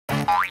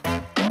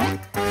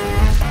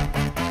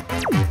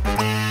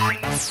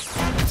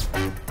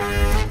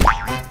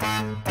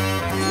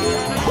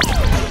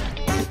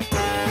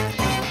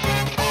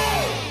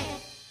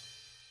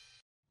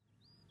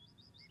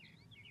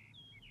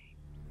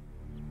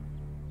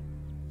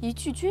一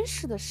具军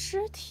士的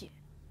尸体。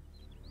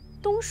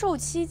冬狩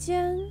期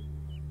间，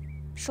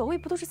守卫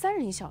不都是3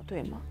人一小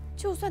队吗？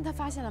就算他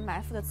发现了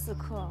埋伏的刺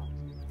客，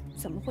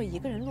怎么会一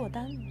个人落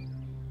单呢？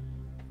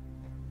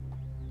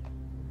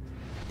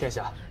殿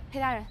下，裴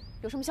大人，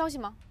有什么消息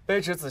吗？卑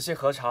职仔细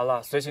核查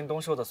了随行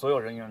冬狩的所有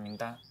人员名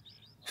单，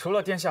除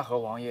了殿下和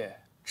王爷，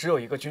只有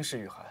一个军士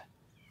遇害。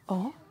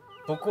哦，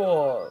不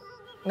过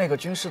那个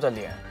军士的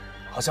脸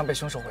好像被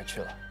凶手毁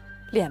去了。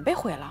脸被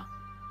毁了？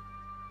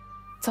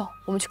走，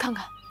我们去看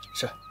看。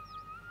是。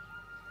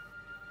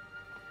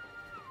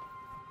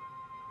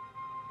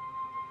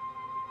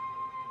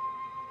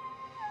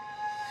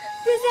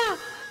殿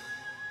下，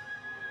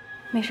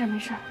没事没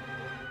事。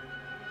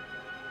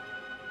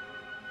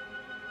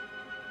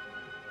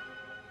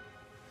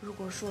如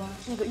果说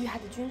那个遇害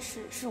的军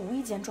士是无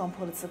意间撞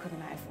破了刺客的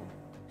埋伏，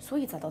所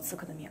以遭到刺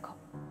客的灭口，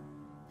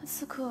那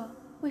刺客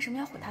为什么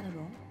要毁他的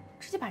容？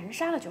直接把人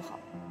杀了就好，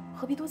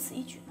何必多此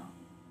一举呢？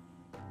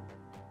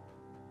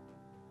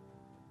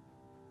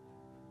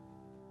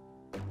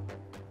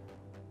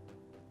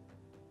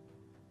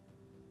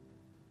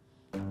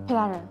裴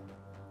大人，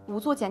仵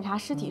作检查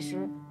尸体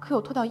时，可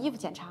有脱掉衣服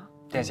检查？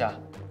殿下，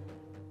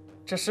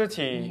这尸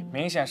体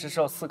明显是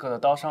受刺客的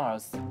刀伤而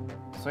死，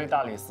所以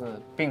大理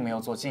寺并没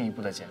有做进一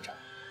步的检查。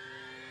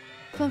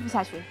吩咐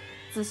下去，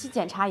仔细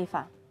检查一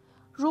番。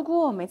如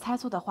果我没猜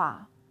错的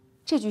话，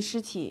这具尸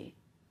体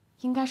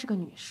应该是个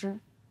女尸。